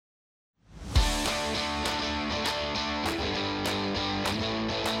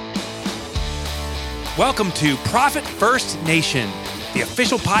Welcome to Profit First Nation, the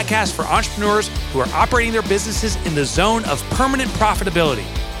official podcast for entrepreneurs who are operating their businesses in the zone of permanent profitability.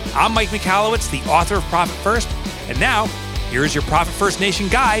 I'm Mike Michalowicz, the author of Profit First, and now here's your Profit First Nation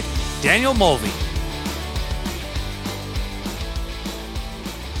guide, Daniel Mulvey.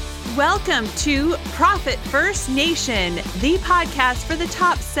 Welcome to Profit First Nation, the podcast for the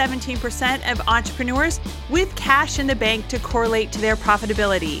top 17% of entrepreneurs with cash in the bank to correlate to their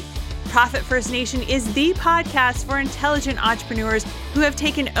profitability. Profit First Nation is the podcast for intelligent entrepreneurs who have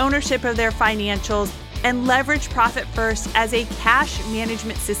taken ownership of their financials and leverage Profit First as a cash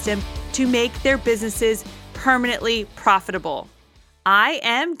management system to make their businesses permanently profitable. I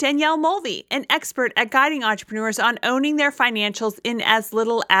am Danielle Mulvey, an expert at guiding entrepreneurs on owning their financials in as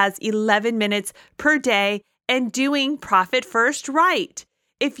little as 11 minutes per day and doing Profit First right.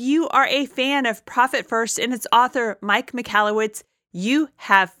 If you are a fan of Profit First and its author, Mike Michalowicz, you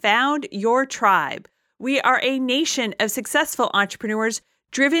have found your tribe. We are a nation of successful entrepreneurs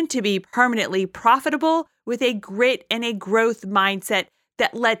driven to be permanently profitable with a grit and a growth mindset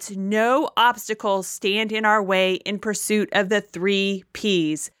that lets no obstacles stand in our way in pursuit of the 3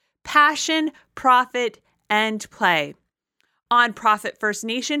 Ps: passion, profit, and play. On Profit First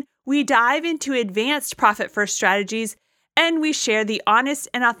Nation, we dive into advanced Profit First strategies and we share the honest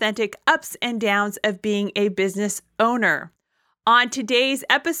and authentic ups and downs of being a business owner. On today's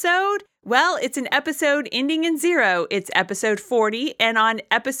episode, well, it's an episode ending in 0. It's episode 40, and on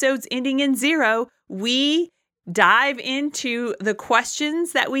episodes ending in 0, we dive into the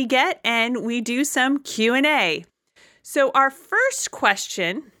questions that we get and we do some Q&A. So our first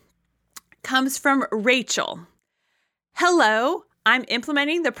question comes from Rachel. Hello, I'm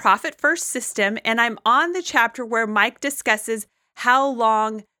implementing the Profit First system and I'm on the chapter where Mike discusses how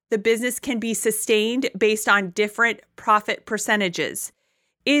long the business can be sustained based on different profit percentages.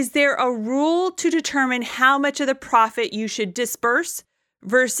 Is there a rule to determine how much of the profit you should disperse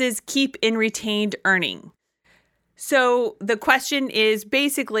versus keep in retained earning? So the question is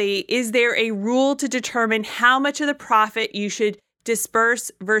basically, is there a rule to determine how much of the profit you should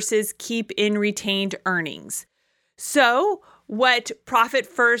disperse versus keep in retained earnings? So what Profit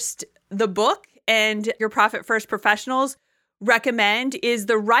First, the book, and your Profit First professionals recommend is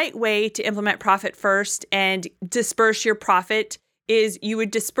the right way to implement Profit First and disperse your profit is you would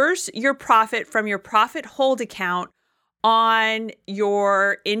disperse your profit from your profit hold account on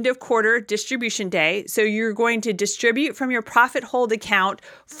your end of quarter distribution day. So you're going to distribute from your profit hold account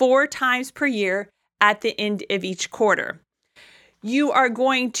 4 times per year at the end of each quarter. You are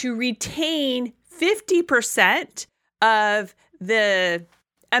going to retain 50% of the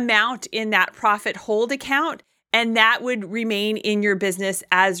amount in that profit hold account, and that would remain in your business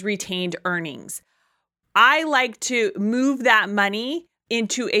as retained earnings. I like to move that money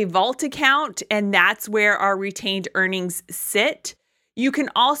into a vault account, and that's where our retained earnings sit. You can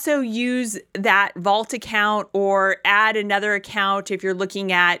also use that vault account or add another account if you're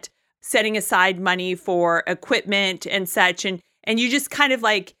looking at setting aside money for equipment and such. And you just kind of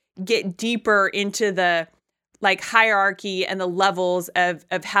like get deeper into the like hierarchy and the levels of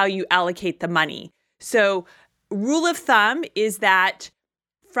how you allocate the money. So rule of thumb is that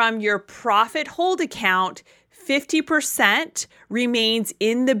from your profit hold account, 50% remains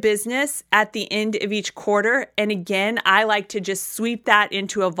in the business at the end of each quarter. And again, I like to just sweep that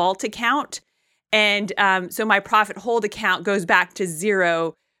into a vault account. And so my profit hold account goes back to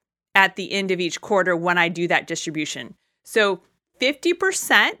 0 at the end of each quarter when I do that distribution. So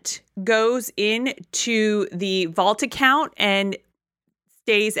 50% goes into the vault account and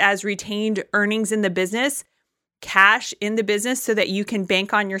stays as retained earnings in the business, cash in the business so that you can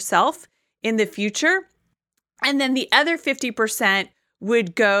bank on yourself in the future. And then the other 50%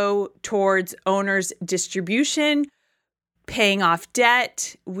 would go towards owner's distribution, paying off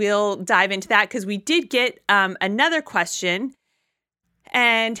debt. We'll dive into that because we did get another question.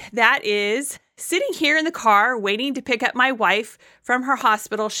 And that is, sitting here in the car waiting to pick up my wife from her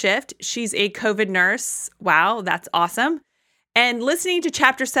hospital shift. She's a COVID nurse. Wow, that's awesome. And listening to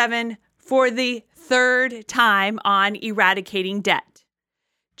Chapter 7 for the 3rd time on eradicating debt.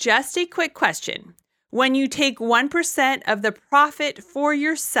 Just a quick question. When you take 1% of the profit for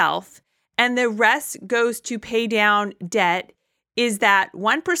yourself and the rest goes to pay down debt, is that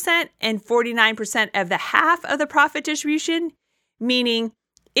 1% and 49% of the half of the profit distribution? Meaning,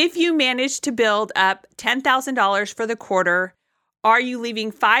 if you manage to build up $10,000 for the quarter, are you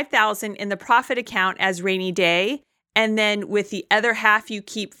leaving $5,000 in the profit account as rainy day? And then with the other half, you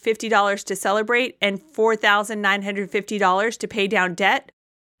keep $50 to celebrate and $4,950 to pay down debt?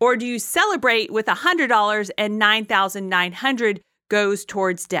 Or do you celebrate with $100 and $9,900 goes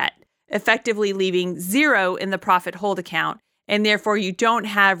towards debt? effectively leaving zero in the profit hold account. And therefore, you don't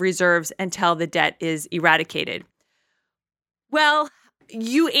have reserves until the debt is eradicated. Well,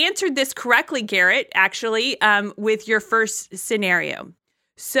 you answered this correctly, Garrett, actually, with your first scenario.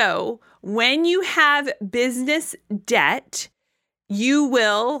 So when you have business debt, you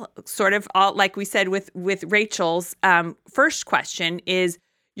will sort of, like we said with Rachel's first question, is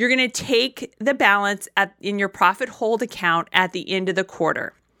you're going to take the balance in your profit hold account at the end of the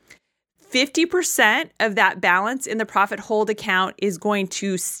quarter. 50% of that balance in the profit hold account is going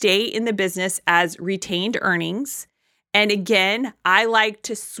to stay in the business as retained earnings. And again, I like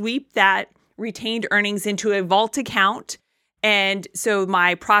to sweep that retained earnings into a vault account. And so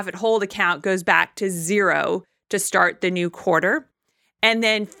my profit hold account goes back to zero to start the new quarter. And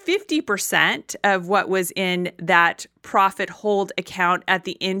then 50% of what was in that profit hold account at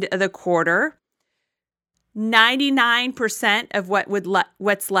the end of the quarter, 99% of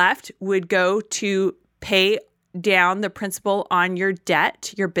what's left would go to pay down the principal on your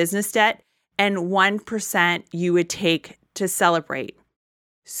debt, your business debt, and 1% you would take to celebrate.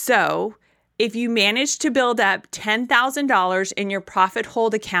 So if you manage to build up $10,000 in your profit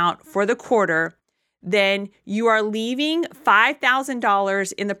hold account for the quarter, then you are leaving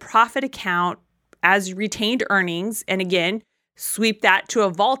 $5,000 in the profit account as retained earnings. And again, sweep that to a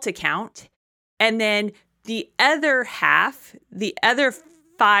vault account. And then the other half, the other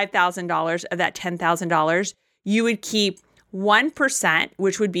 $5,000 of that $10,000, you would keep 1%,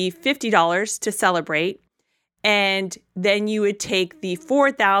 which would be $50 to celebrate. And then you would take the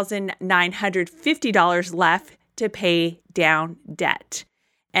 $4,950 left to pay down debt.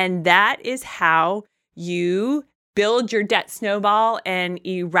 And that is how you build your debt snowball and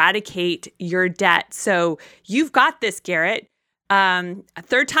eradicate your debt. So you've got this, Garrett.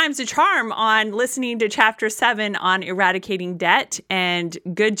 Third time's a charm on listening to Chapter 7 on eradicating debt, and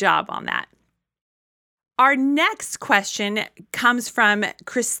good job on that. Our next question comes from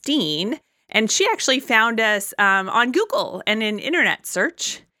Christine, and she actually found us on Google and an internet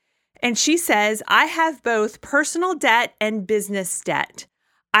search. And she says, I have both personal debt and business debt.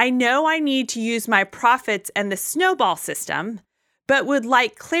 I know I need to use my profits and the snowball system, but would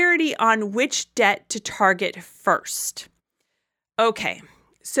like clarity on which debt to target first. Okay,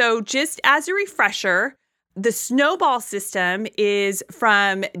 so just as a refresher, the snowball system is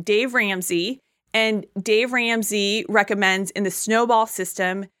from Dave Ramsey, and Dave Ramsey recommends in the snowball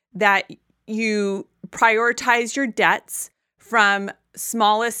system that you prioritize your debts from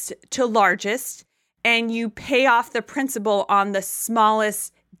smallest to largest, and you pay off the principal on the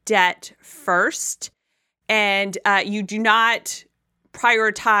smallest debt first. And you do not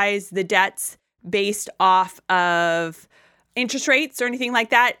prioritize the debts based off of interest rates or anything like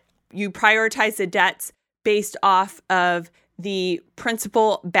that. You prioritize the debts based off of the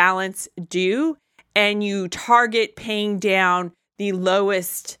principal balance due, and you target paying down the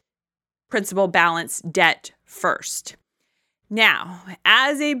lowest principal balance debt first. Now,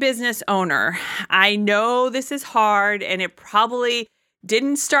 as a business owner, I know this is hard and it probably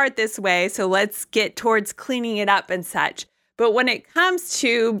didn't start this way, so let's get towards cleaning it up and such. But when it comes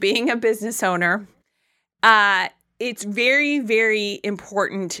to being a business owner, it's very, very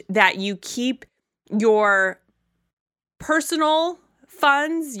important that you keep your personal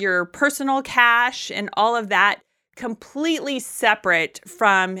funds, your personal cash, and all of that completely separate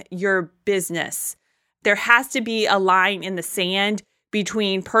from your business. There has to be a line in the sand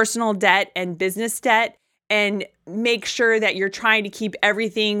between personal debt and business debt, and make sure that you're trying to keep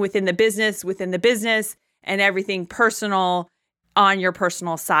everything within the business, and everything personal on your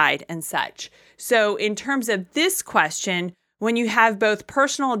personal side and such. So in terms of this question, when you have both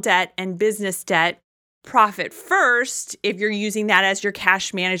personal debt and business debt, profit first, if you're using that as your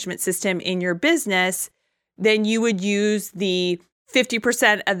cash management system in your business, then you would use the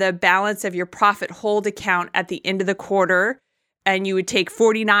 50% of the balance of your profit hold account at the end of the quarter, and you would take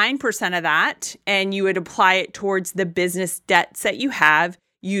 49% of that, and you would apply it towards the business debts that you have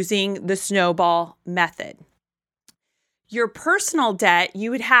using the snowball method. Your personal debt, you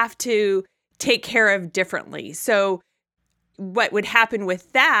would have to take care of differently. So what would happen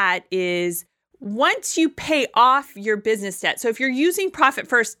with that is once you pay off your business debt, so if you're using profit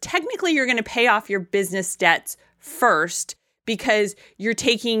first, technically you're going to pay off your business debts first because you're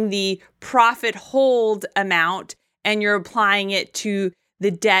taking the profit hold amount and you're applying it to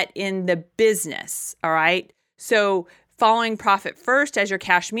the debt in the business, all right? So following profit first as your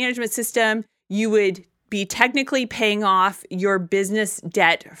cash management system, you would be technically paying off your business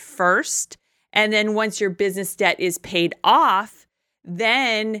debt first. And then once your business debt is paid off,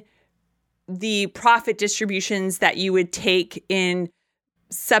 then the profit distributions that you would take in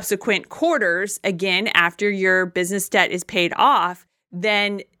subsequent quarters, again, after your business debt is paid off,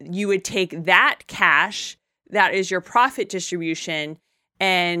 then you would take that cash, that is your profit distribution,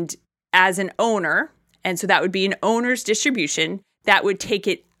 and as an owner, and so that would be an owner's distribution, that would take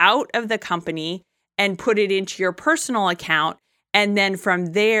it out of the company and put it into your personal account. And then from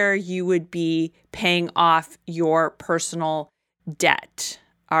there, you would be paying off your personal debt.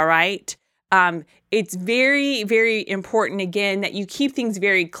 All right. It's very, very important, again, that you keep things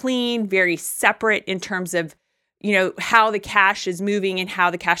very clean, very separate in terms of, how the cash is moving and how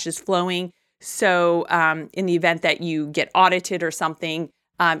the cash is flowing. So in the event that you get audited or something,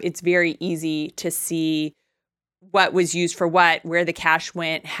 it's very easy to see what was used for what, where the cash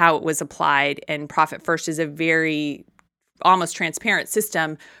went, how it was applied. And Profit First is a very almost transparent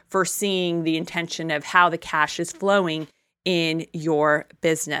system for seeing the intention of how the cash is flowing in your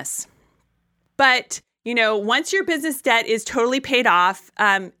business. But, once your business debt is totally paid off,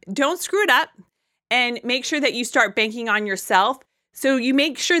 don't screw it up and make sure that you start banking on yourself. So you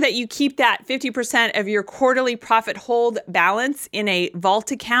make sure that you keep that 50% of your quarterly profit hold balance in a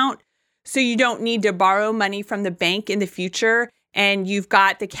vault account so you don't need to borrow money from the bank in the future. And you've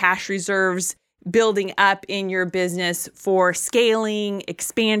got the cash reserves building up in your business for scaling,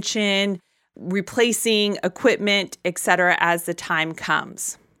 expansion, replacing equipment, etc., as the time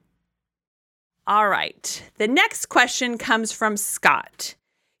comes. All right. The next question comes from Scott.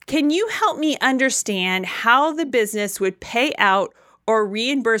 Can you help me understand how the business would pay out or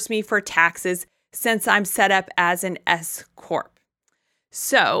reimburse me for taxes since I'm set up as an S Corp?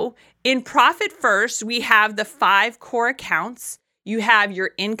 So in Profit First, we have the 5 core accounts. You have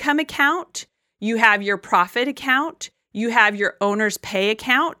your income account, you have your profit account, you have your owner's pay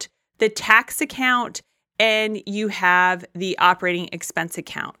account, the tax account, and you have the operating expense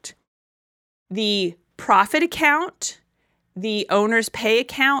account. The profit account, the owner's pay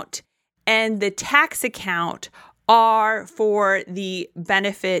account, and the tax account are for the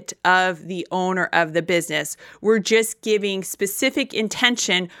benefit of the owner of the business. We're just giving specific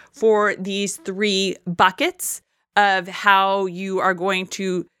intention for these 3 buckets of how you are going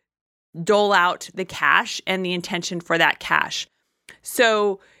to dole out the cash and the intention for that cash.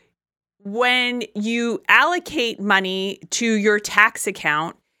 So when you allocate money to your tax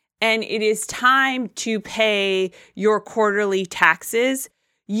account and it is time to pay your quarterly taxes,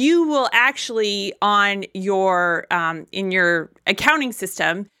 you will actually on your in your accounting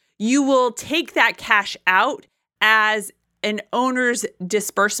system, you will take that cash out as an owner's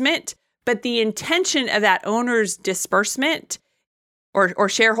disbursement, but the intention of that owner's disbursement or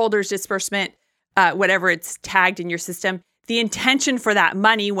shareholder's disbursement, whatever it's tagged in your system, the intention for that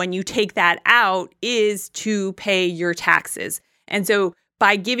money when you take that out is to pay your taxes. And so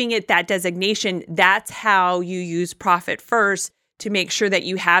by giving it that designation, that's how you use Profit First to make sure that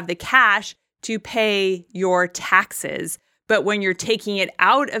you have the cash to pay your taxes. But when you're taking it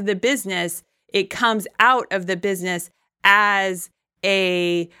out of the business, it comes out of the business as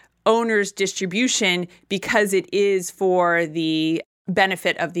a owner's distribution because it is for the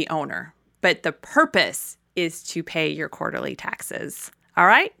benefit of the owner. But the purpose is to pay your quarterly taxes. All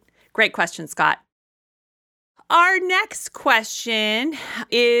right? Great question, Scott. Our next question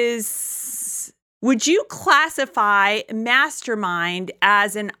is, would you classify Mastermind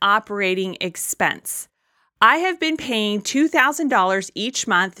as an operating expense? I have been paying $2,000 each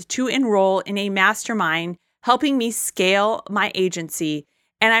month to enroll in a mastermind, helping me scale my agency.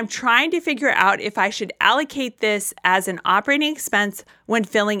 And I'm trying to figure out if I should allocate this as an operating expense when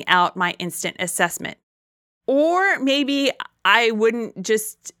filling out my instant assessment. Or maybe I wouldn't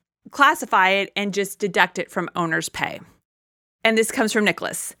just classify it and just deduct it from owner's pay. And this comes from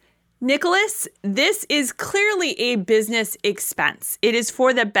Nicholas. Nicholas, this is clearly a business expense. It is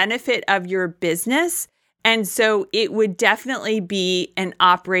for the benefit of your business. And so it would definitely be an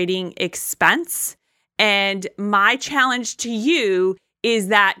operating expense. And my challenge to you is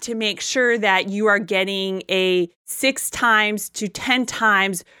that to make sure that you are getting a 6 times to 10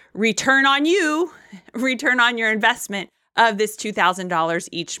 times return on your investment of this $2,000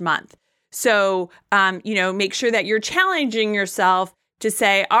 each month. So, make sure that you're challenging yourself to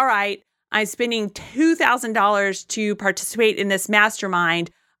say, all right, I'm spending $2,000 to participate in this mastermind.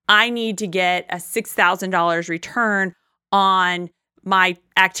 I need to get a $6,000 return on my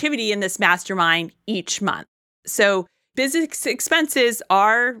activity in this mastermind each month. So business expenses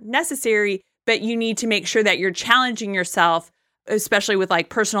are necessary, but you need to make sure that you're challenging yourself, especially with like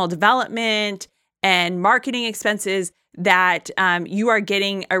personal development and marketing expenses, that you are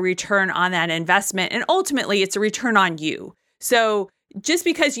getting a return on that investment. And ultimately, it's a return on you. So just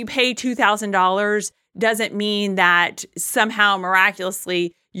because you pay $2,000 doesn't mean that somehow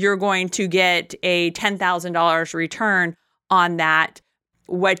miraculously you're going to get a $10,000 return on that.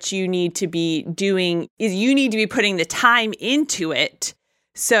 What you need to be doing is you need to be putting the time into it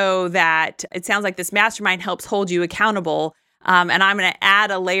so that it sounds like this mastermind helps hold you accountable. And I'm going to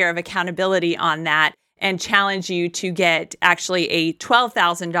add a layer of accountability on that and challenge you to get actually a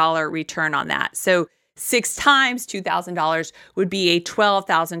 $12,000 return on that. So 6 times $2,000 would be a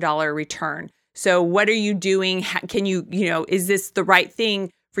 $12,000 return. So what are you doing? Can you, is this the right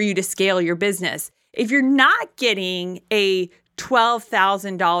thing for you to scale your business? If you're not getting a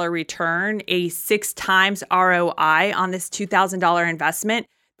 $12,000 return, a 6 times ROI on this $2,000 investment,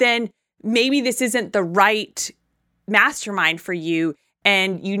 then maybe this isn't the right mastermind for you,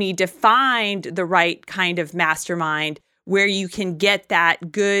 and you need to find the right kind of mastermind where you can get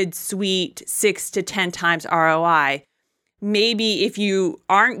that good, sweet 6 to 10 times ROI. Maybe if you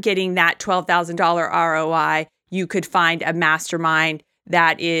aren't getting that $12,000 ROI, you could find a mastermind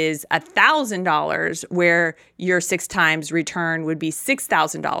that is $1,000 where your 6 times return would be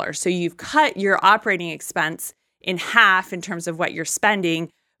 $6,000. So you've cut your operating expense in half in terms of what you're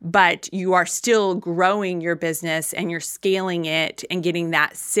spending, but you are still growing your business and you're scaling it and getting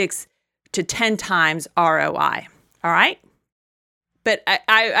that 6 to 10 times ROI. All right? But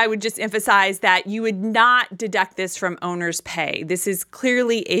I would just emphasize that you would not deduct this from owner's pay. This is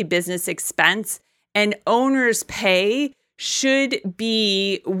clearly a business expense, and owner's pay should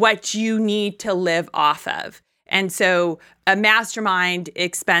be what you need to live off of. And so a mastermind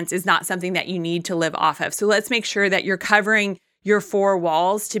expense is not something that you need to live off of. So let's make sure that you're covering your 4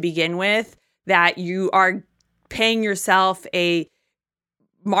 walls to begin with, that you are paying yourself a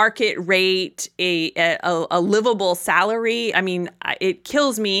market rate, a livable salary. I mean, it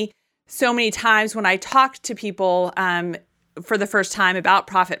kills me so many times when I talk to people for the first time about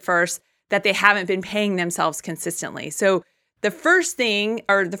Profit First that they haven't been paying themselves consistently. So the first thing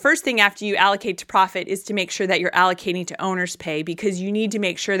after you allocate to profit is to make sure that you're allocating to owner's pay, because you need to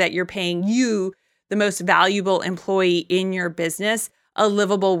make sure that you're paying you, the most valuable employee in your business, a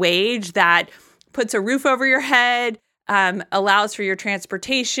livable wage that puts a roof over your head, allows for your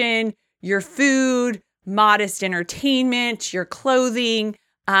transportation, your food, modest entertainment, your clothing.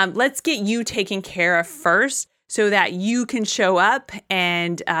 Let's get you taken care of first so that you can show up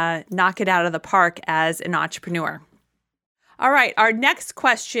and knock it out of the park as an entrepreneur. All right, our next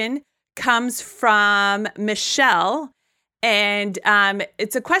question comes from Michelle, and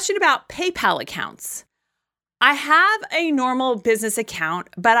it's a question about PayPal accounts. I have a normal business account,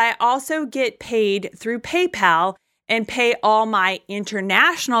 but I also get paid through PayPal and pay all my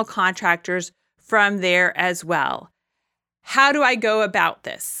international contractors from there as well. How do I go about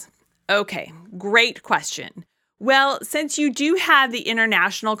this? Okay, great question. Well, since you do have the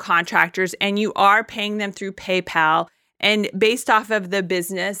international contractors and you are paying them through PayPal, and based off of the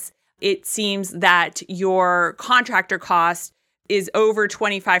business, it seems that your contractor cost is over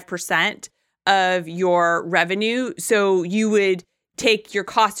 25% of your revenue. So you would take your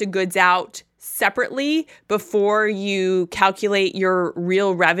cost of goods out separately before you calculate your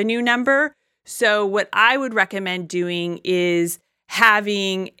real revenue number. So what I would recommend doing is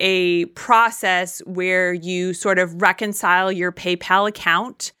having a process where you sort of reconcile your PayPal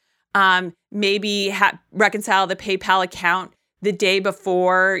account, maybe reconcile the PayPal account the day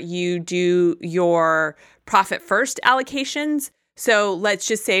before you do your Profit First allocations. So let's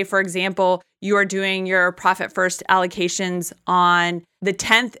just say, for example, you are doing your Profit First allocations on the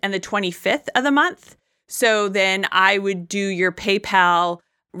 10th and the 25th of the month. So then I would do your PayPal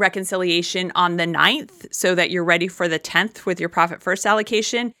reconciliation on the 9th so that you're ready for the 10th with your Profit First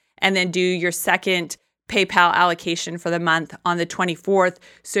allocation, and then do your second PayPal allocation for the month on the 24th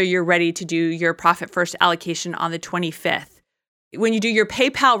so you're ready to do your Profit First allocation on the 25th. When you do your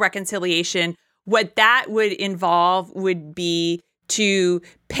PayPal reconciliation, what that would involve would be to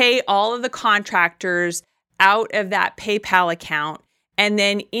pay all of the contractors out of that PayPal account, and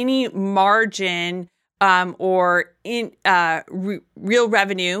then any margin or in real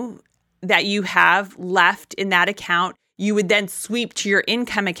revenue that you have left in that account, you would then sweep to your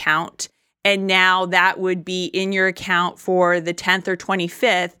income account, and now that would be in your account for the 10th or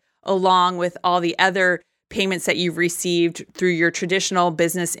 25th, along with all the other payments that you've received through your traditional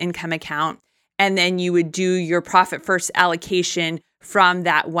business income account. And then you would do your Profit First allocation from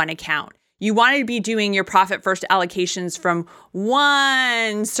that one account. You want to be doing your Profit First allocations from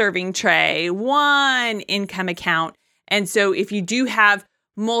one serving tray, one income account. And so if you do have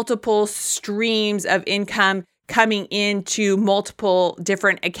multiple streams of income coming into multiple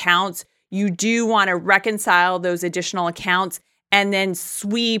different accounts, you do want to reconcile those additional accounts and then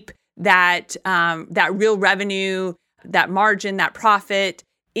sweep that real revenue, that margin, that profit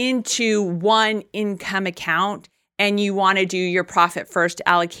into one income account, and you want to do your profit first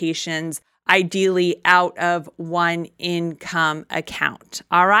allocations ideally out of one income account.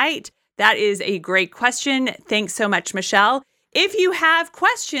 All right. That is a great question. Thanks so much, Michelle. If you have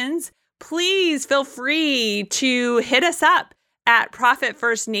questions, please feel free to hit us up at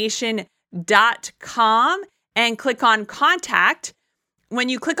ProfitFirstNation.com and click on contact. When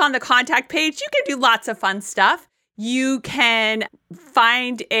you click on the contact page, you can do lots of fun stuff. You can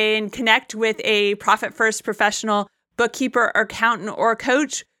find and connect with a Profit First professional bookkeeper, accountant, or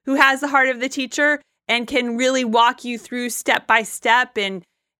coach who has the heart of the teacher and can really walk you through step by step and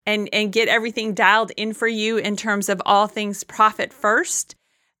get everything dialed in for you in terms of all things Profit First.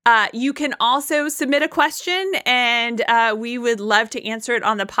 You can also submit a question, and we would love to answer it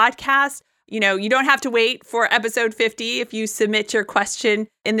on the podcast. You don't have to wait for episode 50 if you submit your question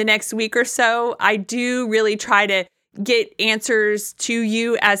in the next week or so. I do really try to get answers to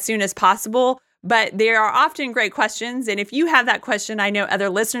you as soon as possible, but there are often great questions. And if you have that question, I know other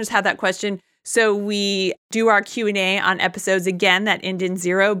listeners have that question. So we do our Q&A on episodes again that end in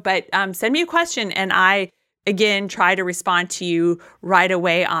 0, but send me a question and I, again, try to respond to you right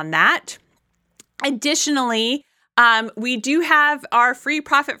away on that. Additionally, we do have our free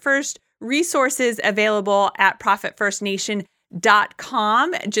Profit First resources available at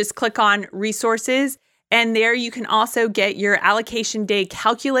ProfitFirstNation.com. Just click on resources, and there you can also get your allocation day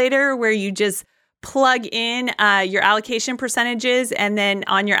calculator where you just plug in your allocation percentages, and then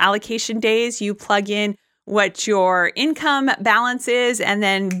on your allocation days, you plug in what your income balance is, and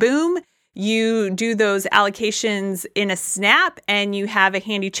then boom, you do those allocations in a snap, and you have a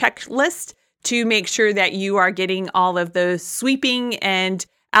handy checklist to make sure that you are getting all of the sweeping and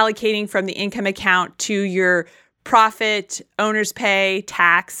allocating from the income account to your profit, owner's pay,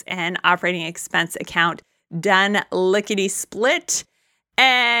 tax, and operating expense account done lickety-split.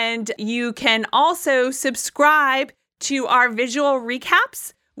 And you can also subscribe to our visual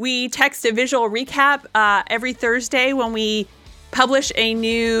recaps. We text a visual recap every Thursday when we publish a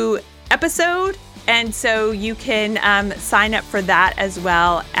new episode. And so you can sign up for that as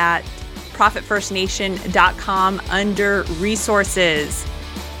well at ProfitFirstNation.com under resources.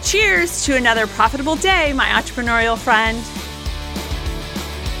 Cheers to another profitable day, my entrepreneurial friend.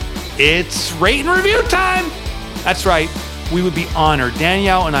 It's rate and review time. That's right. We would be honored.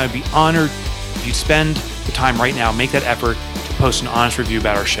 Danielle and I would be honored if you'd spend the time right now, make that effort to post an honest review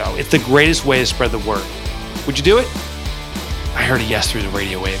about our show. It's the greatest way to spread the word. Would you do it? I heard a yes through the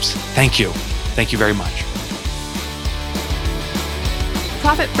radio waves. Thank you. Thank you very much.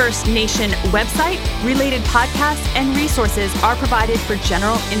 Profit First Nation website, related podcasts, and resources are provided for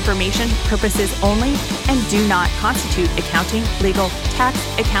general information purposes only and do not constitute accounting, legal, tax,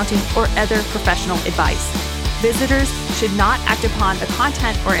 accounting, or other professional advice. Visitors should not act upon the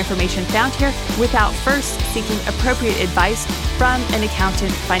content or information found here without first seeking appropriate advice from an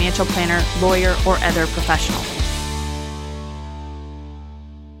accountant, financial planner, lawyer, or other professional.